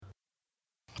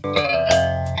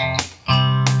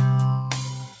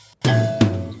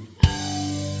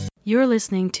You're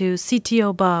listening to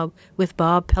CTO Bob with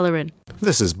Bob Pellerin.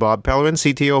 This is Bob Pellerin,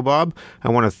 CTO Bob. I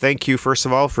want to thank you, first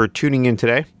of all, for tuning in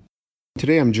today.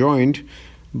 Today I'm joined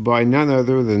by none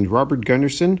other than Robert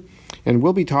Gunderson, and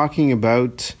we'll be talking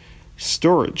about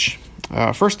storage.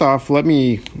 First off, let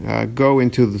me go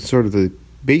into the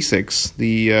basics.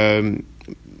 The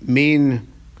main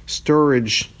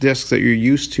storage disks that you're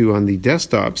used to on the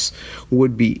desktops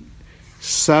would be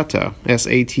SATA,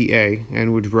 S-A-T-A,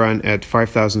 and would run at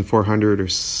 5,400 or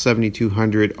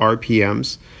 7,200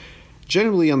 RPMs.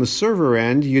 Generally, on the server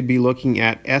end, you'd be looking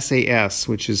at SAS,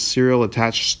 which is serial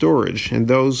attached storage, and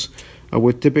those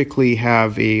would typically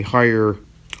have a higher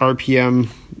RPM,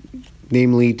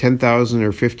 namely 10,000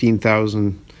 or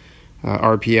 15,000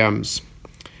 RPMs.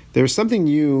 There's something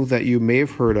new that you may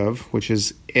have heard of, which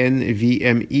is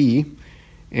NVMe,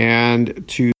 and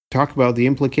to talk about the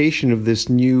implication of this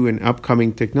new and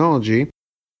upcoming technology,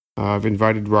 I've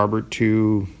invited Robert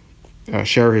to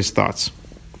share his thoughts.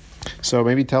 So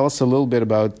maybe tell us a little bit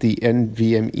about the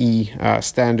NVMe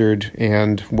standard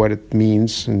and what it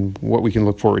means and what we can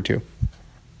look forward to.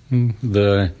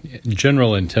 The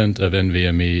general intent of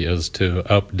NVMe is to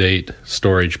update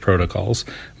storage protocols,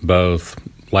 both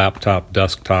laptop,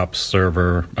 desktop,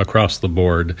 server, across the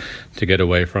board, to get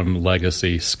away from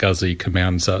legacy SCSI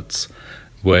command sets,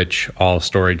 which all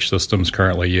storage systems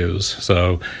currently use.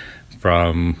 So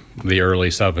from the early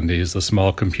 70s, the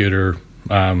small computer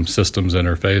systems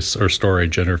interface or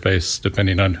storage interface,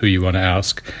 depending on who you want to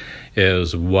ask,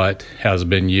 is what has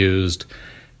been used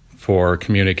for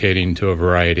communicating to a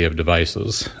variety of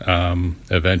devices.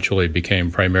 Eventually became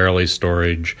primarily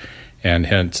storage, and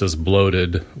hence is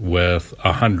bloated with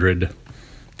 100,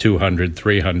 200,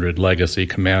 300 legacy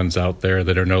commands out there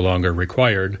that are no longer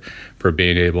required for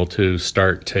being able to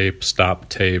start tape, stop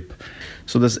tape.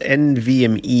 So does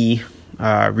NVMe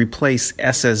replace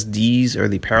SSDs? Are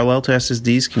they parallel to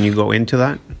SSDs? Can you go into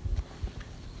that?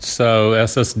 So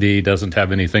SSD doesn't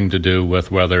have anything to do with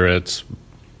whether it's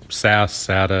SAS,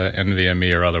 SATA,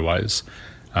 NVMe, or otherwise.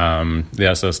 The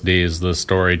SSD is the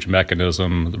storage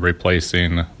mechanism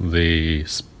replacing the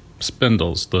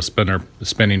spindles, the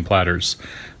spinning platters,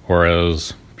 or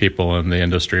as people in the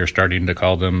industry are starting to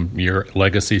call them, your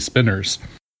legacy spinners.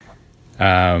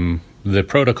 The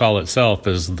protocol itself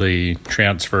is the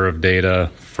transfer of data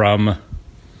from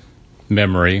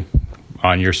memory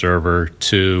on your server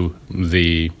to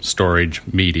the storage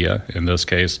media. In this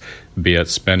case, be it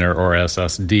spinner or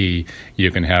SSD,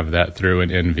 you can have that through an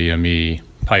NVMe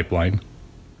pipeline.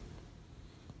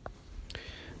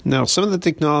 Now, some of the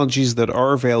technologies that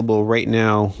are available right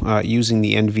now using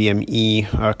the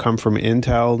NVMe come from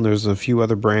Intel, and there's a few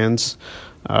other brands.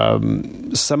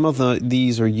 Some of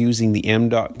these are using the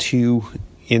M.2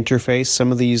 interface.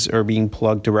 Some of these are being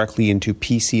plugged directly into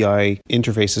PCI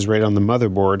interfaces right on the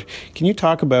motherboard. Can you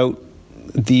talk about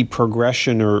the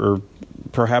progression or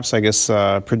perhaps,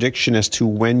 prediction as to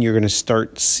when you're going to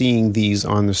start seeing these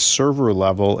on the server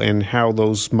level and how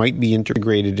those might be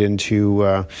integrated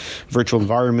into virtual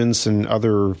environments and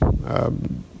other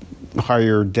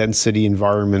higher density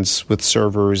environments with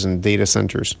servers and data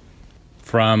centers?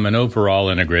 From an overall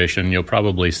integration, you'll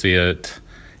probably see it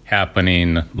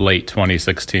happening late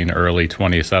 2016, early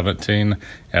 2017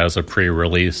 as a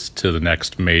pre-release to the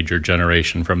next major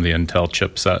generation from the Intel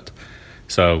chipset.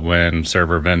 So when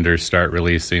server vendors start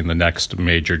releasing the next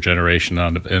major generation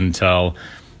out of Intel,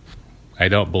 I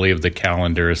don't believe the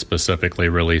calendar is specifically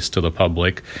released to the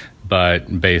public,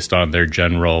 but based on their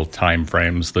general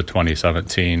timeframes, the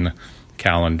 2017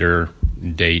 calendar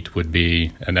date would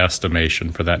be an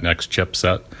estimation for that next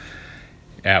chipset,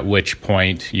 at which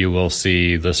point you will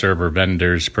see the server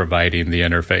vendors providing the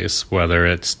interface, whether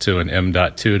it's to an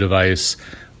M.2 device,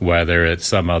 whether it's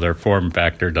some other form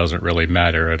factor, doesn't really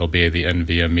matter. It'll be the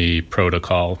NVMe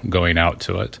protocol going out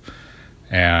to it,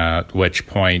 at which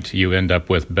point you end up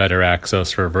with better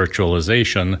access for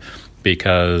virtualization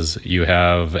because you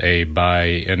have a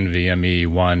by NVMe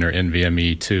 1 or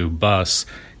NVMe 2 bus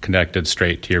connected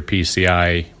straight to your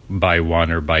PCI by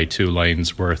 1 or by 2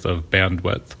 lanes worth of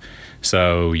bandwidth.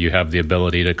 So you have the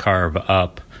ability to carve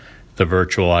up the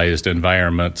virtualized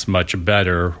environments much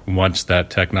better once that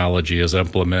technology is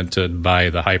implemented by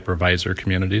the hypervisor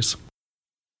communities.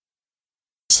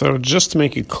 So just to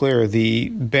make it clear, the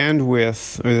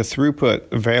bandwidth or the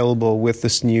throughput available with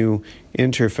this new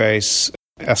interface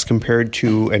as compared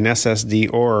to an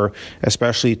SSD or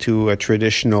especially to a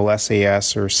traditional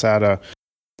SAS or SATA,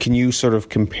 can you sort of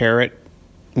compare it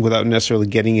without necessarily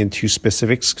getting into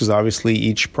specifics, because obviously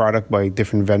each product by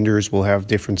different vendors will have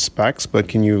different specs, but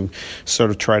can you sort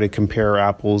of try to compare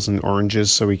apples and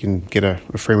oranges so we can get a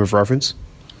frame of reference?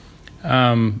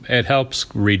 It helps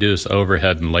reduce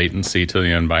overhead and latency to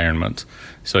the environment.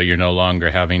 So you're no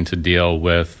longer having to deal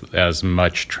with as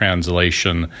much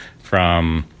translation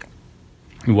from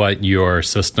what your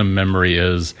system memory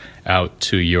is out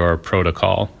to your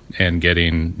protocol and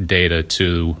getting data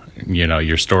to,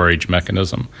 your storage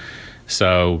mechanism.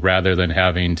 So rather than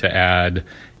having to add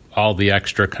all the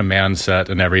extra command set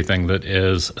and everything that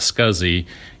is SCSI,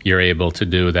 you're able to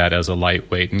do that as a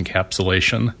lightweight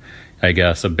encapsulation. I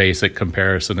guess a basic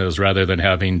comparison is rather than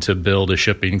having to build a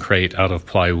shipping crate out of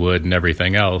plywood and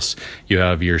everything else, you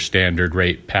have your standard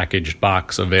rate packaged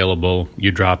box available.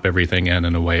 You drop everything in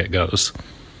and away it goes.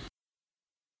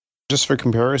 Just for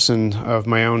comparison of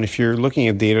my own, if you're looking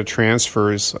at data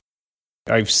transfers,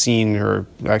 I've seen, or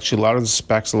actually a lot of the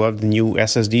specs, a lot of the new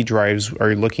SSD drives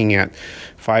are looking at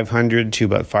 500 to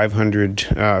about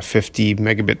 550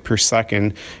 megabit per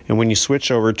second. And when you switch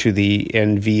over to the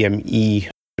NVMe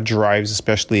drives,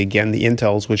 especially again the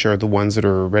Intels, which are the ones that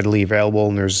are readily available,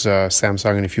 and there's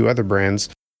Samsung and a few other brands,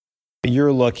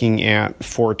 you're looking at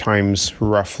 4 times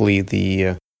roughly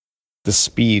the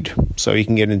speed. So you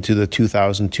can get into the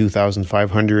 2,000,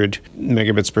 2,500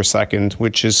 megabits per second,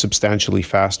 which is substantially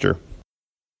faster.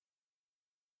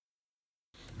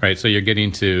 Right, so you're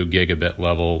getting to gigabit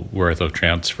level worth of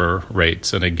transfer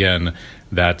rates. And again,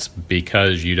 that's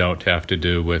because you don't have to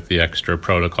do with the extra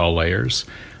protocol layers.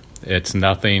 It's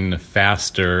nothing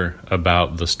faster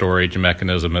about the storage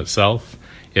mechanism itself.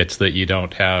 It's that you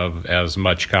don't have as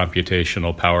much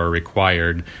computational power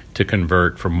required to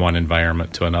convert from one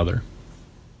environment to another.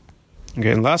 Okay,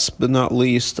 and last but not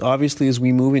least, obviously as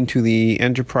we move into the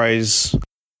enterprise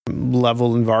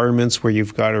level environments where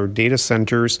you've got our data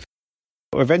centers,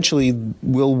 eventually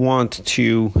we'll want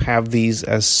to have these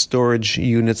as storage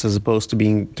units as opposed to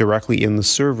being directly in the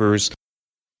servers.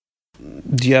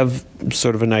 Do you have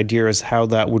sort of an idea as how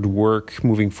that would work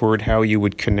moving forward, how you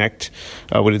would connect?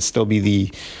 Would it still be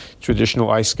the traditional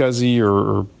iSCSI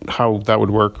or how that would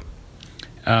work?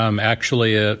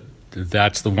 Actually,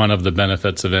 that's one of the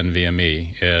benefits of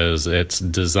NVMe is its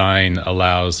design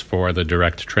allows for the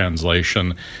direct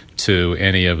translation to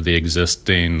any of the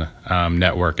existing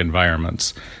network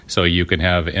environments. So you can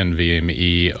have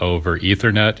NVMe over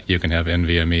Ethernet, you can have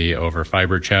NVMe over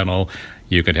Fiber Channel,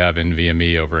 you could have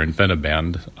NVMe over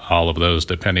InfiniBand, all of those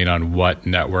depending on what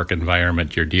network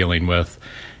environment you're dealing with,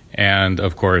 and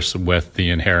of course with the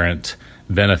inherent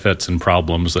benefits and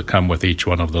problems that come with each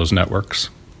one of those networks.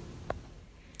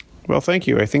 Well, thank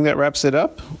you. I think that wraps it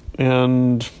up,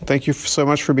 and thank you so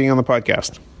much for being on the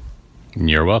podcast.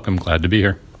 You're welcome. Glad to be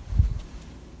here.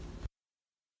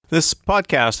 This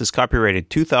podcast is copyrighted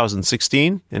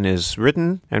 2016 and is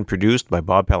written and produced by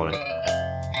Bob Pellerman.